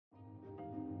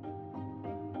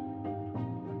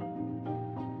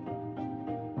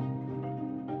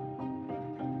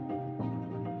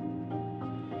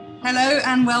Hello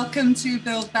and welcome to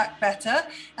Build Back Better,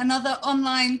 another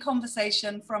online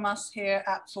conversation from us here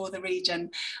at For the Region.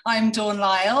 I'm Dawn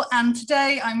Lyle, and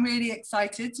today I'm really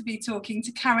excited to be talking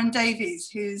to Karen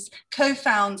Davies, who's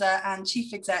co-founder and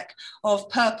chief exec of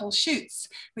Purple Shoots,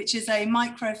 which is a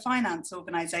microfinance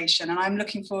organisation, and I'm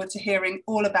looking forward to hearing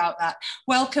all about that.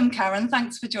 Welcome, Karen.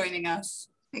 Thanks for joining us.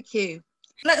 Thank you.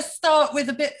 Let's start with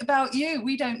a bit about you.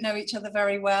 We don't know each other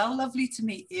very well. Lovely to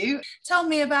meet you. Tell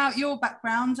me about your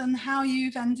background and how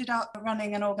you've ended up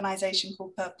running an organisation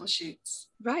called Purple Shoots.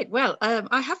 Right. Well,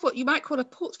 I have what you might call a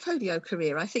portfolio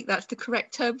career. I think that's the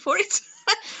correct term for it.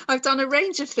 I've done a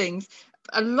range of things.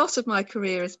 A lot of my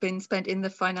career has been spent in the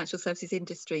financial services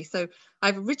industry. So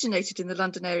I've originated in the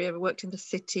London area. I worked in the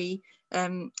city.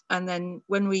 And then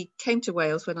when we came to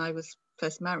Wales, when I was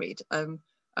first married,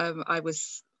 I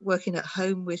was working at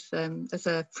home with as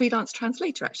a freelance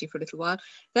translator actually for a little while.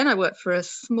 Then I worked for a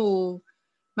small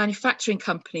manufacturing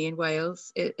company in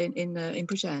Wales in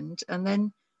Bridgend, and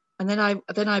then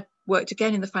I worked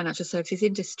again in the financial services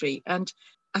industry. And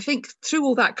I think through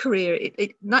all that career,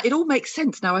 it all makes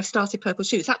sense now. I've started Purple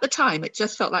Shoots. At the time, it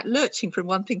just felt like lurching from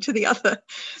one thing to the other,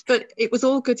 but it was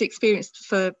all good experience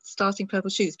for starting Purple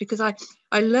Shoots, because I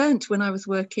learned when I was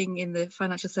working in the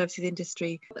financial services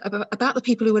industry about the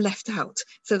people who were left out.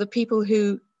 So the people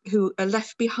who are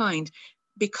left behind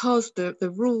because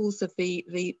the rules of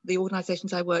the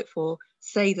organisations I work for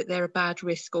say that they're a bad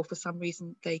risk, or for some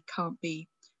reason they can't be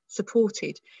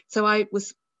supported. So I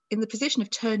was in the position of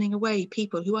turning away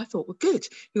people who I thought were good,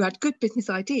 who had good business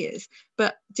ideas,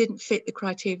 but didn't fit the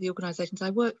criteria of the organisations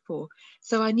I worked for.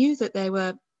 So I knew that there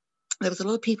was a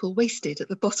lot of people wasted at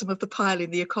the bottom of the pile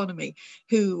in the economy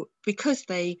who, because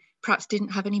they perhaps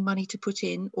didn't have any money to put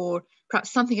in, or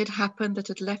perhaps something had happened that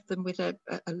had left them with a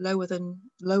lower than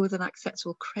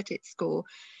acceptable credit score.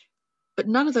 But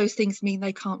none of those things mean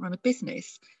they can't run a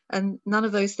business, and none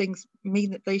of those things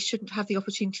mean that they shouldn't have the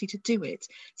opportunity to do it.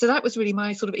 So that was really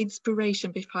my sort of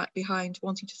inspiration behind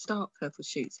wanting to start Purple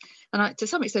Shoots. And to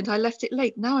some extent, I left it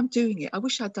late. Now I'm doing it. I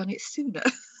wish I'd done it sooner.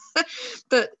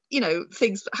 But,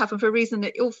 things happen for a reason.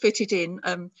 It all fitted in.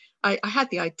 I had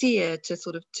the idea to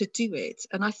do it.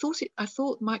 And I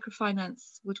thought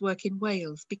microfinance would work in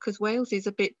Wales, because Wales is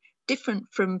a bit different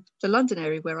from the London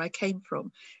area where I came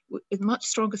from, with a much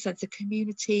stronger sense of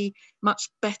community, much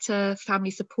better family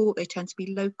support. They tend to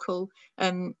be local,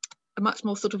 a much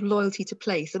more sort of loyalty to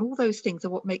place, and all those things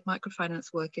are what make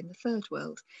microfinance work in the third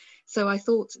world. So I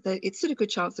thought that it stood a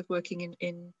good chance of working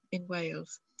in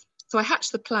Wales. So I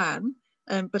hatched the plan,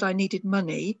 but I needed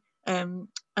money, and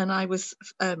I was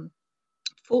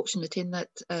fortunate in that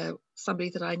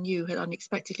somebody that I knew had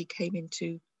unexpectedly came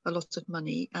into a lot of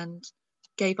money and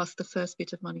gave us the first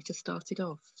bit of money to start it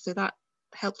off. So that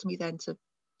helped me then to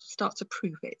start to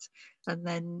prove it, and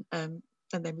then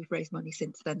we've raised money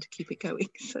since then to keep it going.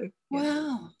 So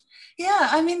Wow. Yeah,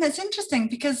 I mean, that's interesting,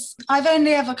 because I've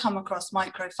only ever come across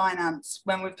microfinance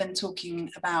when we've been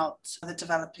talking about the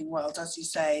developing world, as you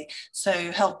say. So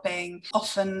helping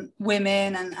often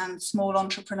women and small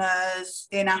entrepreneurs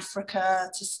in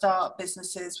Africa to start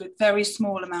businesses with very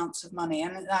small amounts of money.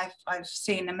 And I've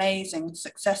seen amazing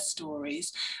success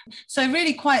stories. So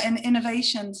really quite an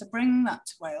innovation to bring that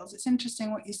to Wales. It's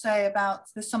interesting what you say about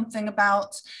there's something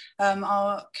about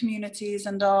our communities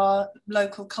and our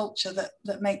local culture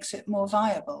that makes it more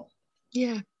viable.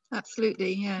 Yeah,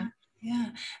 absolutely. Yeah.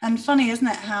 And funny, isn't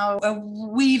it, how a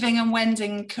weaving and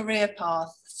wending career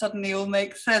path suddenly all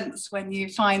makes sense when you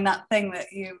find that thing that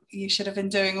you should have been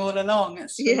doing all along.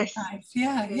 It's really nice.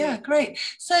 Yeah, great.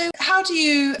 So how do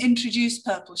you introduce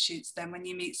Purple Shoots then when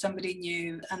you meet somebody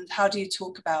new, and how do you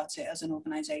talk about it as an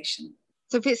organisation?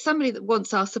 So if it's somebody that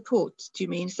wants our support, do you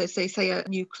mean? So say a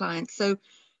new client. So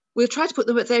we'll try to put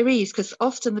them at their ease, because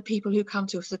often the people who come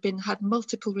to us have had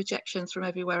multiple rejections from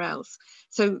everywhere else.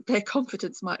 So their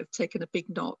confidence might have taken a big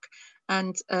knock,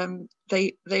 and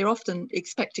they're often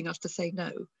expecting us to say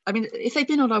no. I mean, if they've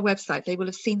been on our website, they will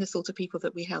have seen the sort of people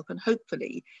that we help, and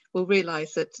hopefully will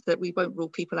realise that we won't rule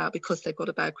people out because they've got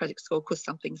a bad credit score, because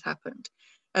something's happened.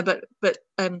 But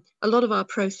a lot of our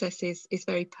process is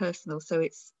very personal. So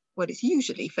it's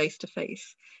usually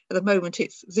face-to-face. At the moment,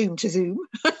 it's Zoom to Zoom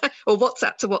or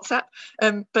WhatsApp to WhatsApp.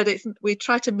 But we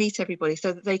try to meet everybody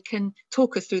so that they can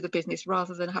talk us through the business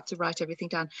rather than have to write everything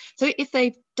down. So if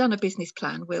they've done a business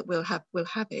plan, we'll have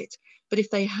it. But if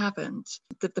they haven't,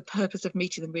 the purpose of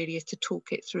meeting them really is to talk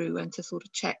it through and to sort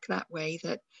of check that way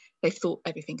that they've thought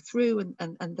everything through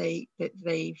and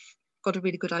they've got a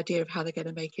really good idea of how they're going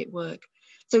to make it work.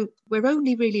 So we're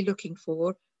only really looking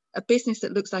for a business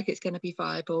that looks like it's going to be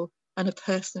viable and a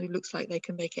person who looks like they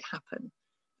can make it happen.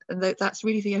 And that's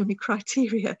really the only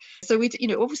criteria. So we,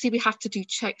 obviously we have to do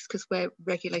checks because we're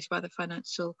regulated by the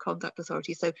Financial Conduct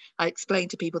Authority. So I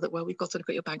explained to people that, well, we've got to look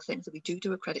at your bank statements, and we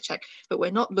do a credit check, but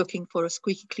we're not looking for a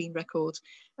squeaky clean record,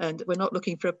 and we're not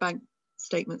looking for bank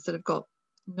statements that have got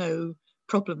no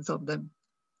problems on them,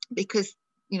 because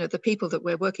the people that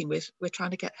we're working with, we're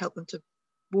trying to help them to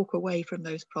walk away from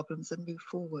those problems and move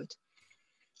forward.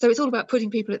 So it's all about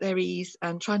putting people at their ease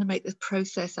and trying to make the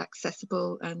process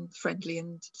accessible and friendly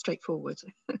and straightforward.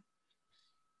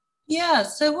 Yeah,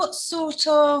 so what sort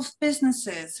of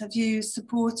businesses have you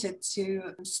supported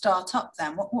to start up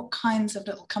then? What kinds of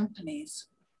little companies?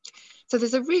 So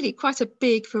there's quite a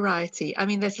big variety. I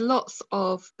mean, there's lots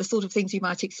of the sort of things you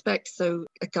might expect. So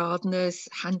gardeners,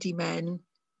 handymen,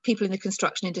 people in the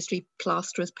construction industry,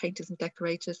 plasterers, painters and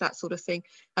decorators, that sort of thing.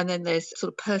 And then there's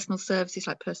sort of personal services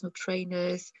like personal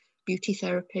trainers, beauty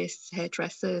therapists,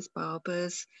 hairdressers,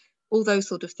 barbers, all those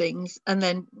sort of things. And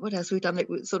then what else we've done?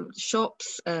 Sort of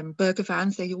shops, burger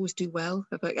vans, they always do well,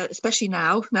 especially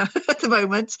now at the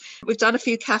moment. We've done a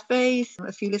few cafes,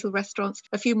 a few little restaurants,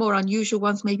 a few more unusual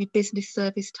ones, maybe business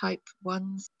service type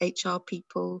ones, HR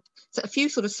people. So a few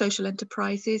sort of social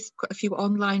enterprises, a few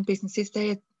online businesses.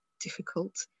 They're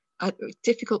difficult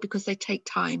because they take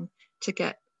time to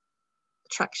get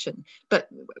traction, but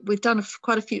we've done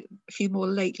quite a few more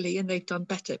lately, and they've done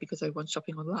better because everyone's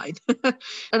shopping online.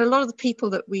 And a lot of the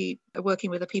people that we are working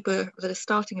with are people that are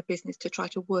starting a business to try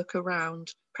to work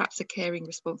around perhaps a caring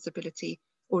responsibility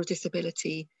or a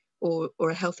disability or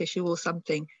a health issue or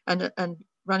something, and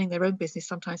running their own business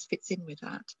sometimes fits in with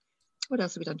that. What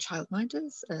else have we done?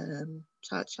 Childminders,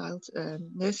 child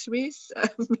nurseries.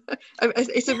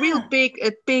 It's a real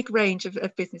big range of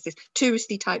businesses,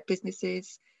 touristy type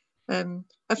businesses.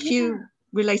 A few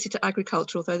related to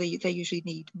agriculture, although they usually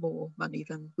need more money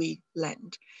than we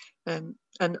lend.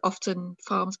 And often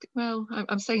farms, well,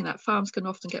 I'm saying that farms can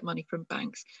often get money from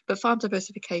banks, but farm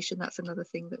diversification, that's another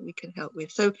thing that we can help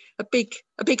with. So a big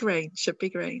range.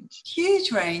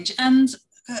 Huge range. And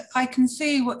I can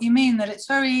see what you mean, that it's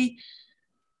very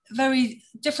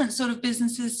different sort of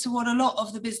businesses to what a lot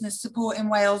of the business support in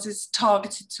Wales is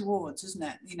targeted towards, isn't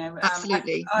it?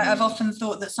 Absolutely. I've often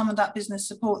thought that some of that business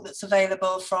support that's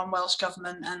available from Welsh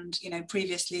Government and,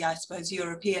 previously, I suppose,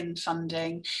 European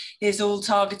funding is all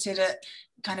targeted at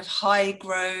kind of high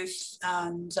growth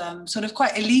and sort of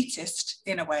quite elitist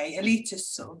in a way,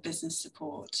 elitist sort of business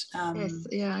support. Yes,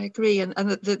 yeah, I agree. And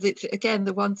again,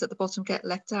 the ones at the bottom get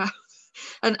left out.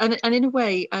 And in a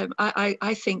way,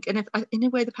 I think, and in a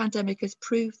way, the pandemic has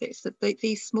proved this, that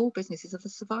these small businesses are the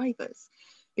survivors,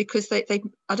 because they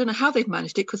I don't know how they've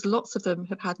managed it, because lots of them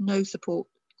have had no support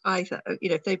either.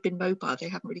 If they've been mobile, they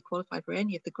haven't really qualified for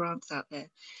any of the grants out there.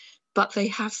 But they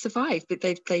have survived. But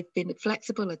they've been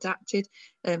flexible, adapted.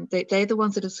 They're the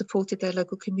ones that have supported their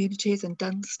local communities and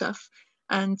done stuff.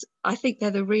 And I think they're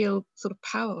the real sort of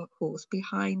power horse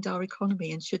behind our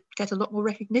economy, and should get a lot more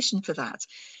recognition for that.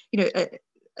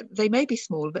 They may be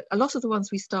small, but a lot of the ones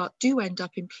we start do end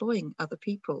up employing other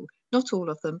people. Not all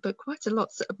of them, but quite a lot,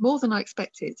 more than I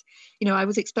expected. I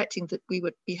was expecting that we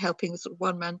would be helping with sort of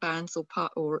one-man bands or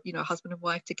husband and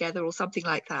wife together or something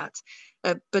like that.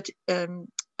 And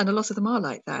a lot of them are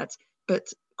like that.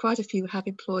 But quite a few have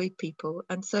employed people,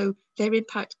 and so their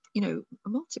impact,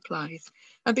 multiplies.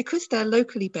 And because they're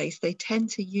locally based, they tend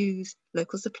to use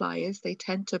local suppliers, they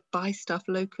tend to buy stuff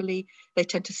locally, they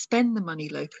tend to spend the money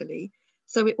locally.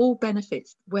 So it all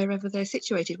benefits wherever they're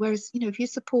situated. Whereas, if you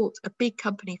support a big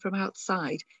company from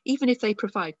outside, even if they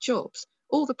provide jobs,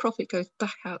 all the profit goes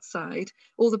back outside,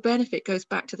 all the benefit goes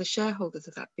back to the shareholders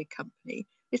of that big company.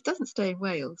 It doesn't stay in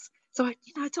Wales. So I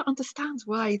don't understand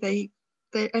why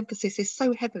their emphasis is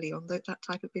so heavily on that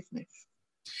type of business.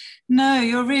 No,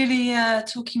 you're really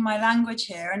talking my language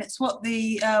here, and it's what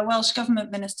the Welsh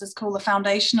Government ministers call the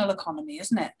foundational economy,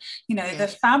 isn't it? Yes. The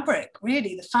fabric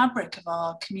of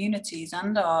our communities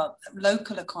and our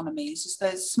local economies is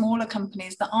those smaller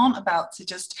companies that aren't about to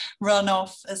just run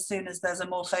off as soon as there's a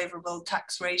more favourable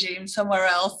tax regime somewhere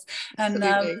else, and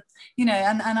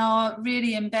and are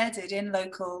really embedded in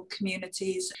local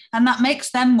communities, and that makes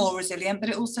them more resilient, but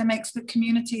it also makes the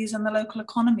communities and the local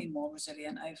economy more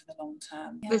resilient over the long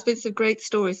term. Yeah. There's been some great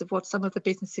stories of what some of the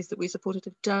businesses that we supported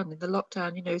have done in the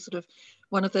lockdown. Sort of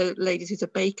one of the ladies who's a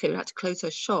baker who had to close her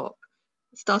shop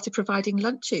started providing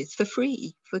lunches for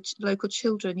free for local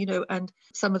children, and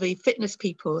some of the fitness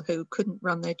people who couldn't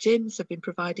run their gyms have been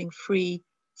providing free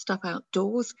stuff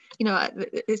outdoors.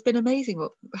 It's been amazing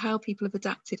how people have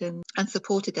adapted and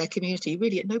supported their community,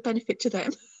 really at no benefit to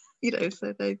them.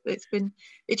 So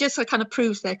it just kind of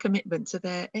proves their commitment to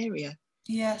their area.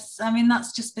 Yes, I mean,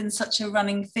 that's just been such a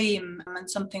running theme and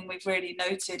something we've really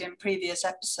noted in previous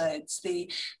episodes, the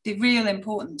real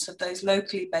importance of those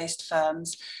locally based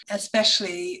firms,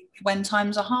 especially when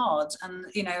times are hard. And,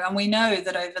 and we know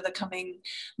that over the coming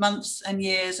months and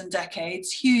years and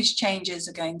decades, huge changes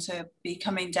are going to be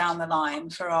coming down the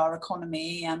line for our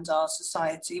economy and our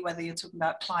society, whether you're talking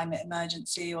about climate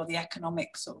emergency or the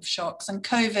economic sort of shocks. And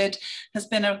COVID has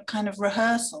been a kind of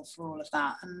rehearsal for all of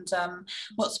that. And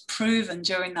what's proven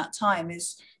during that time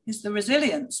is the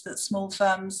resilience that small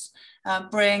firms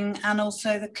bring, and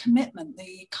also the commitment,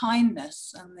 the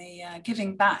kindness, and the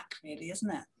giving back, really,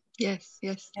 isn't it? Yes,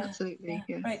 absolutely.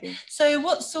 Yeah, Yes, right. yes. So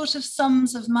what sort of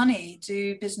sums of money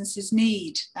do businesses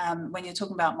need when you're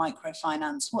talking about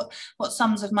microfinance? What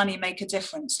sums of money make a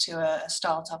difference to a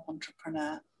startup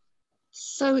entrepreneur?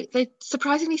 So they're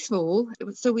surprisingly small.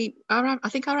 So I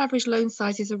think our average loan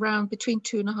size is around between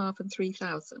 2.5 and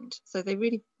 3,000. So they're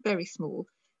really very small.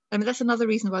 I mean, that's another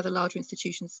reason why the larger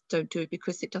institutions don't do it,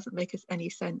 because it doesn't make us any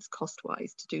sense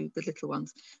cost-wise to do the little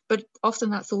ones. But often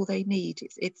that's all they need.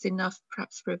 It's enough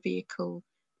perhaps for a vehicle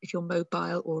if you're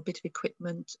mobile, or a bit of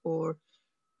equipment, or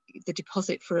the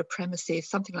deposit for a premises,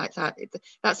 something like that.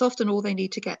 That's often all they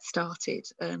need to get started.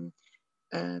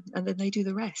 And then they do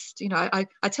the rest. I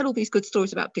tell all these good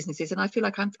stories about businesses, and I feel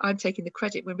like I'm taking the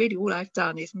credit, when really all I've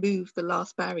done is move the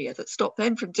last barrier that stopped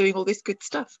them from doing all this good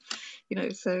stuff.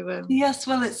 So yes,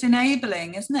 well, it's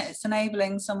enabling, isn't it? It's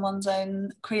enabling someone's own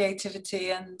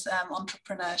creativity and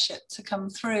entrepreneurship to come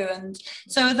through. And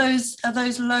so are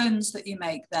those loans that you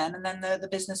make then, and then the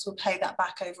business will pay that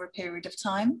back over a period of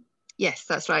time? Yes,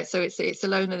 that's right. So it's a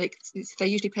loan, and they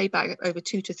usually pay back over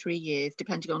 2 to 3 years,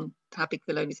 depending on how big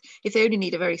the loan is. If they only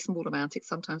need a very small amount, it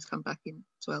sometimes come back in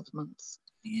 12 months.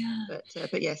 Yeah.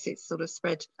 But yes, it's sort of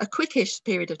spread a quickish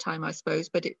period of time, I suppose.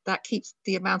 But that keeps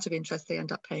the amount of interest they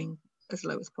end up paying as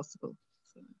low as possible.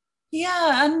 So.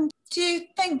 Yeah, and do you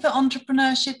think that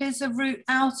entrepreneurship is a route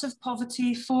out of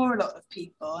poverty for a lot of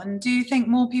people? And do you think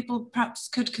more people perhaps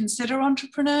could consider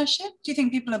entrepreneurship? Do you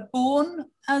think people are born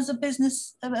as a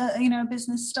business, a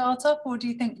business startup, or do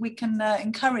you think we can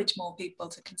encourage more people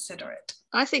to consider it?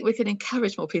 I think we can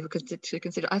encourage more people to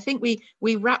consider. I think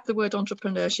we wrap the word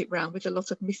entrepreneurship around with a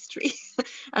lot of mystery,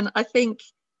 and I think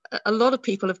a lot of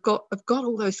people have got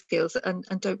all those skills and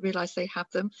don't realize they have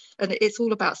them. And it's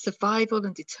all about survival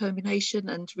and determination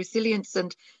and resilience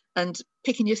and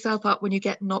picking yourself up when you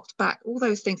get knocked back, all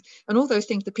those things. And all those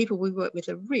things the people we work with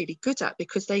are really good at,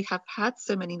 because they have had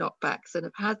so many knockbacks and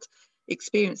have had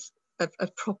experience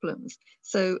of problems.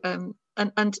 So and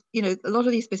a lot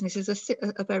of these businesses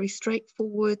are very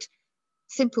straightforward,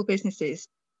 simple businesses,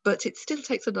 but it still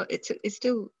takes a lot.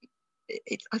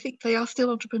 I think they are still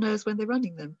entrepreneurs when they're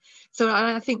running them. So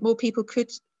I think more people could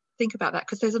think about that,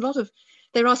 because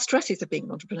there are stresses of being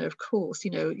an entrepreneur, of course,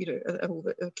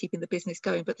 of keeping the business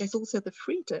going, but there's also the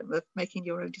freedom of making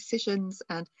your own decisions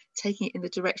and taking it in the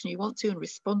direction you want to, and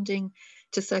responding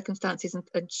to circumstances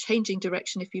and changing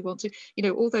direction if you want to.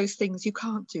 All those things you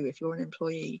can't do if you're an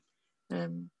employee.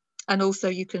 And also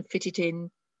you can fit it in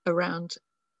around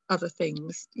other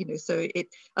things, so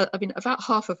about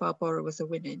half of our borrowers are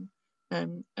women.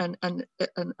 And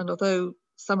although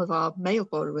some of our male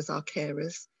borrowers are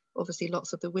carers, obviously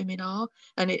lots of the women are,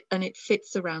 and it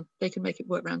fits around. They can make it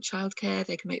work around childcare.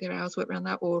 They can make their hours work around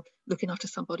that, or looking after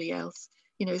somebody else.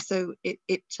 So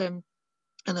and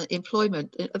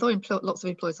employment. Although lots of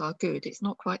employers are good, it's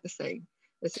not quite the same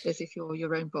as if you're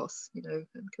your own boss, and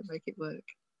can make it work.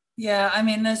 Yeah, I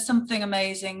mean, there's something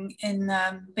amazing in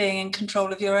being in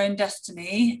control of your own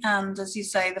destiny. And as you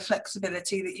say, the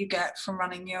flexibility that you get from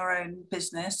running your own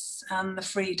business, and the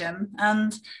freedom.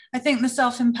 And I think the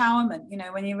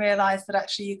self-empowerment, when you realize that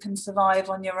actually you can survive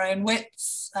on your own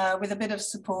wits with a bit of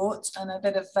support and a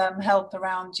bit of help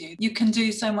around you. You can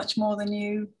do so much more than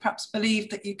you perhaps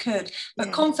believed that you could. But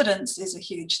Yeah. Confidence is a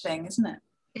huge thing, isn't it?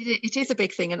 It is a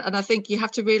big thing. And I think you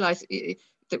have to realize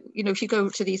that, if you go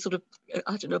to these sort of,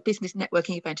 I don't know, business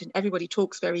networking event, and everybody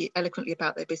talks very eloquently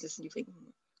about their business, and you think,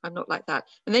 I'm not like that.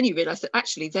 And then you realize that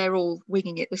actually they're all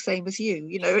winging it the same as you,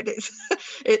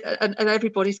 and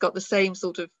everybody's got the same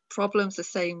sort of problems, the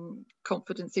same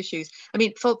confidence issues. I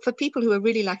mean, for people who are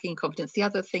really lacking in confidence, the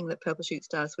other thing that Purple Shoots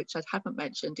does, which I haven't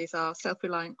mentioned, is our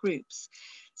self-reliant groups.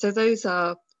 So those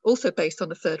are also based on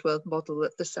the third world model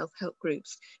of the self-help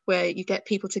groups, where you get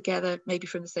people together, maybe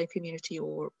from the same community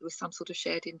or with some sort of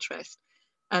shared interest,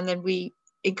 and then we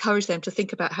encourage them to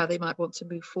think about how they might want to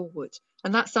move forward.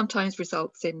 And that sometimes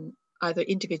results in either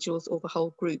individuals or the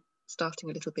whole group starting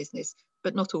a little business,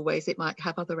 but not always. It might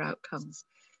have other outcomes.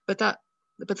 But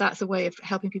that's a way of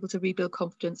helping people to rebuild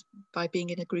confidence, by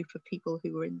being in a group of people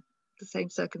who are in the same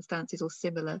circumstances or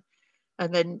similar,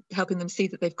 and then helping them see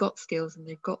that they've got skills and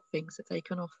they've got things that they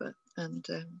can offer, and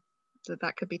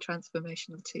that could be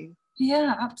transformational too.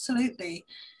 Yeah, absolutely.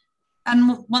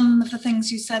 And one of the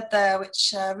things you said there,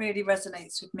 which really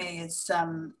resonates with me, is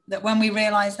that when we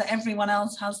realise that everyone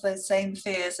else has those same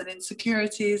fears and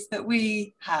insecurities that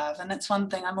we have, and it's one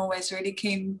thing I'm always really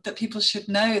keen that people should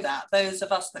know, that those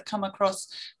of us that come across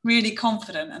really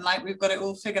confident and like we've got it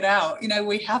all figured out, you know,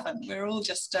 we haven't. We're all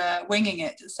just winging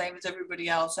it, the same as everybody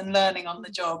else, and learning on the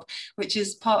job, which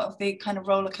is part of the kind of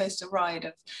roller coaster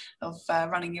ride of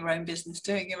running your own business,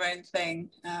 doing your own thing.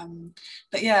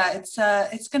 But yeah,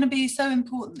 it's going to be so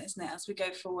important, isn't it, as we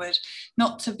go forward,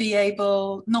 not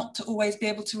to always be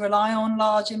able to rely on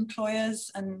large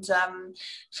employers, and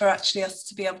for actually us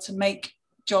to be able to make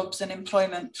jobs and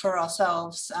employment for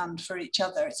ourselves and for each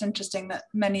other. It's interesting that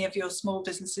many of your small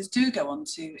businesses do go on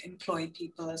to employ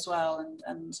people as well,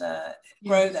 and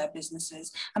grow their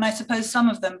businesses, and I suppose some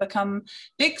of them become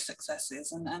big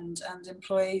successes and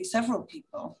employ several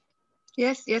people.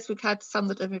 Yes, we've had some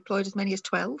that have employed as many as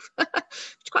 12.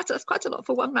 That's quite a lot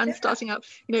for one man starting up.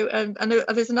 You know, I know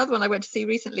there's another one I went to see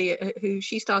recently who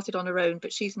she started on her own,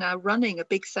 but she's now running a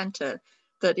big centre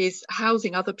that is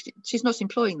housing other. She's not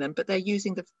employing them, but they're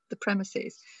using the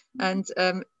premises. And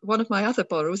one of my other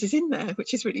borrowers is in there,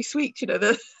 which is really sweet. You know,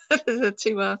 the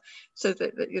two are so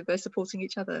that they're supporting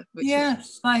each other.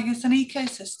 Yes, like it's an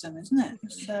ecosystem, isn't it?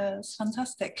 It's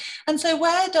fantastic. And so,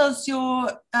 where does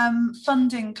your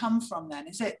funding come from then?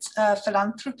 Is it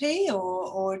philanthropy,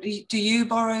 or do you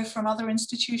borrow from other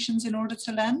institutions in order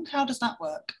to lend? How does that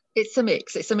work? It's a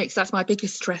mix. That's my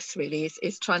biggest stress, really,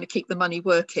 is trying to keep the money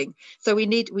working. So we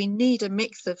need a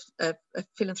mix of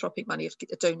philanthropic money, of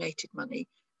donated money,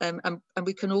 and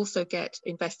we can also get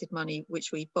invested money,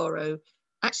 which we borrow.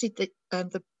 Actually,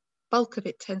 the bulk of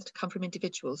it tends to come from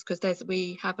individuals, because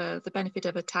we have the benefit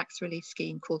of a tax relief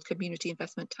scheme called Community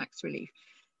Investment Tax Relief,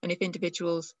 and if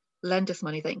individuals lend us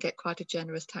money, they can get quite a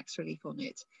generous tax relief on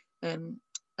it.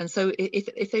 And so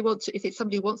if it's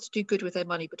somebody who wants to do good with their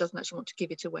money but doesn't actually want to give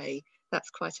it away,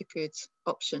 that's quite a good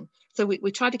option. So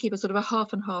we try to keep a sort of a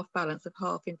half and half balance of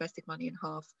half invested money and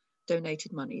half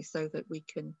donated money, so that we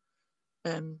can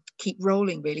keep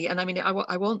rolling, really. And I mean,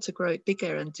 I want to grow it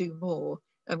bigger and do more,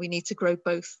 and we need to grow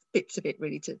both bits of it,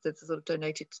 really, to the sort of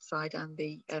donated side and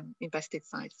the invested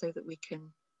side, so that we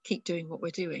can keep doing what we're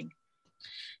doing.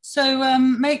 So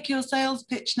make your sales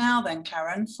pitch now then,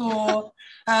 Karen, for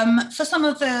some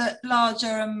of the larger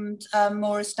and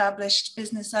more established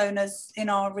business owners in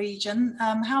our region.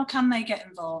 How can they get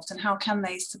involved, and how can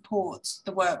they support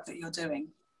the work that you're doing?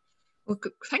 Well,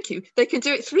 thank you. They can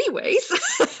do it 3 ways.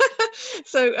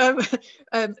 So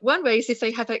one way is if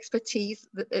they have expertise,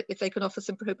 if they can offer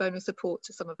some pro bono support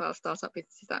to some of our startup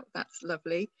businesses, that's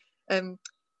lovely.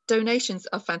 Donations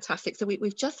are fantastic. So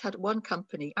we've just had one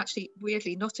company, actually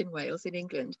weirdly not in Wales, in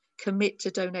England, commit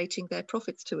to donating their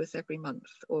profits to us every month,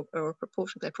 or a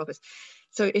proportion of their profits.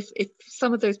 So if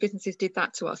some of those businesses did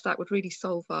that to us, that would really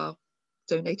solve our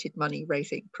donated money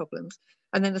raising problems.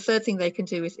 And then the third thing they can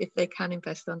do is if they can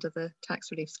invest under the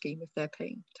tax relief scheme if they're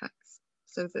paying tax.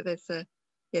 So that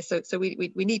there's so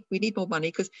we need more money,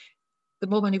 because the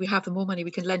more money we have, the more money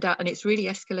we can lend out, and it's really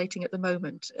escalating at the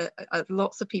moment.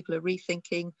 Lots of people are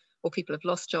rethinking, or people have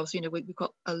lost jobs. You know, we've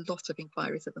got a lot of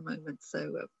inquiries at the moment,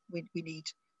 so we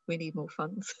need more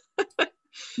funds.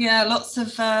 Yeah, lots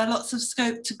of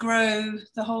scope to grow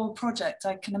the whole project.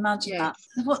 I can imagine that.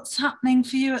 What's happening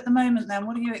for you at the moment then?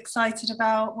 What are you excited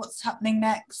about? What's happening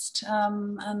next?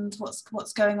 And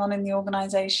what's going on in the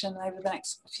organisation over the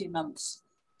next few months?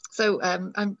 So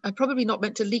I'm probably not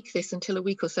meant to leak this until a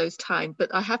week or so's time,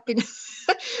 but I have been,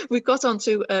 we've got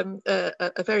onto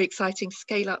a very exciting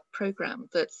scale-up programme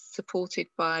that's supported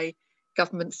by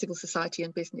government, civil society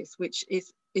and business, which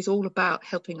is all about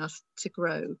helping us to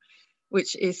grow,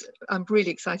 which is, I'm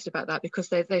really excited about that, because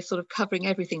they're sort of covering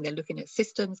everything. They're looking at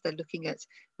systems, they're looking at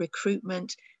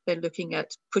recruitment, they're looking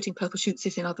at putting purple shoots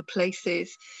in other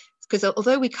places. Because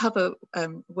although we cover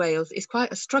Wales, it's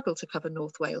quite a struggle to cover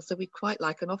North Wales. So we'd quite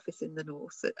like an office in the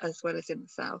north as well as in the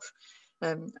south.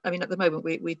 I mean, at the moment,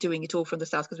 we're doing it all from the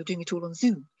south because we're doing it all on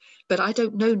Zoom. But I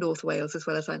don't know North Wales as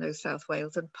well as I know South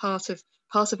Wales. And part of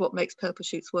what makes Purple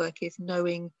Shoots work is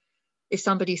knowing if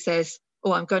somebody says,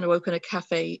 oh, I'm going to open a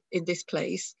cafe in this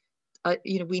place,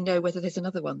 we know whether there's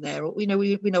another one there, or we know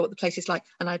what the place is like.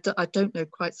 And I don't know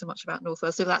quite so much about North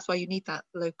Wales. So that's why you need that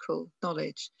local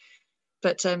knowledge.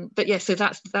 But yeah, so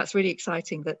that's really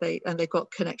exciting that they've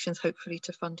got connections hopefully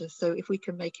to fund us. So if we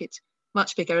can make it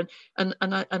much bigger, and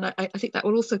I think that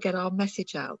will also get our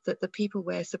message out, that the people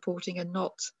we're supporting are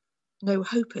not no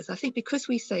hopers. I think because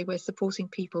we say we're supporting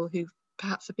people who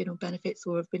perhaps have been on benefits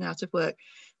or have been out of work,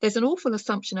 there's an awful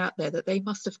assumption out there that they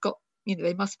must have got,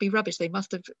 they must be rubbish, they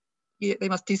must have, they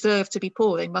must deserve to be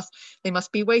poor, they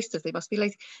must be wasters, they must be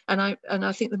lazy. And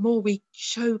I think the more we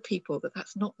show people that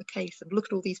that's not the case, and look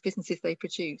at all these businesses they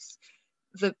produce,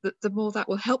 the more that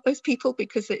will help those people,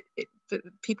 because the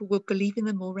people will believe in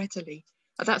them more readily.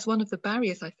 That's one of the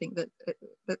barriers, I think,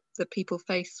 that people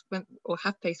face or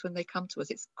have faced when they come to us.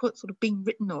 It's sort of being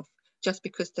written off just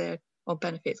because they're on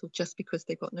benefits or just because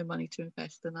they've got no money to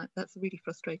invest, and that's really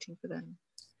frustrating for them.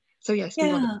 So yes,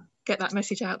 we want to get that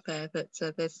message out there that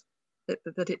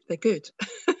they're good.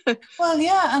 Well,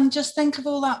 yeah, and just think of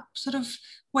all that sort of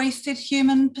wasted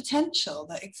human potential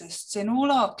that exists in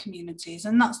all our communities,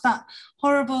 and that's that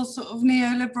horrible sort of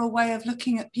neoliberal way of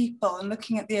looking at people and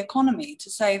looking at the economy, to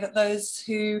say that those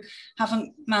who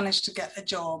haven't managed to get a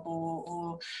job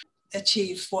or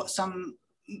achieve what some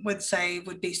would say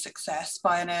would be success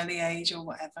by an early age or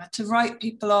whatever, to write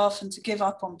people off and to give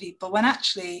up on people, when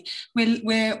actually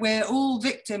we're all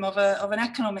victim of an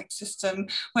economic system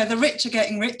where the rich are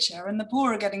getting richer and the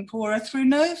poor are getting poorer through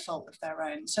no fault of their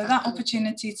own. So that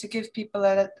opportunity to give people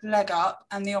a leg up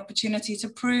and the opportunity to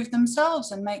prove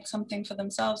themselves and make something for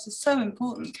themselves is so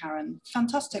important, Karen.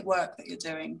 Fantastic work that you're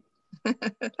doing.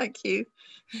 Thank you.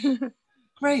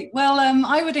 Great. Well,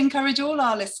 I would encourage all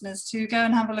our listeners to go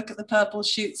and have a look at the Purple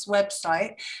Shoots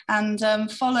website and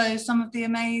follow some of the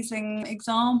amazing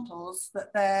examples that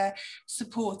they're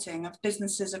supporting of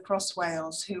businesses across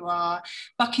Wales who are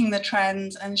bucking the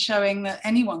trend and showing that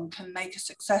anyone can make a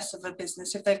success of a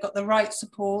business if they've got the right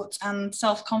support and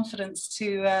self-confidence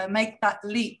to make that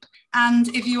leap. And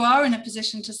if you are in a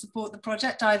position to support the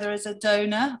project, either as a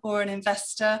donor or an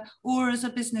investor or as a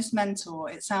business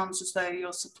mentor, it sounds as though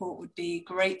your support would be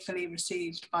gratefully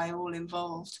received by all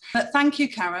involved. But thank you,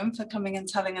 Karen, for coming and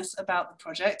telling us about the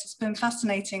project. It's been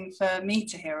fascinating for me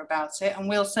to hear about it, and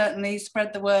we'll certainly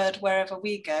spread the word wherever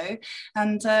we go.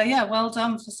 And yeah, well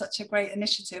done for such a great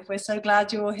initiative. We're so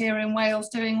glad you're here in Wales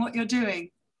doing what you're doing.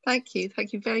 Thank you.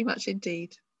 Thank you very much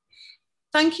indeed.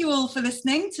 Thank you all for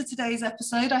listening to today's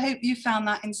episode. I hope you found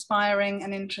that inspiring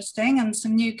and interesting and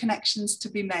some new connections to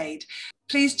be made.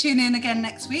 Please tune in again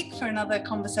next week for another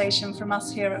conversation from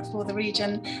us here at For the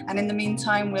Region. And in the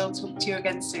meantime, we'll talk to you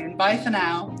again soon. Bye for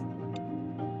now.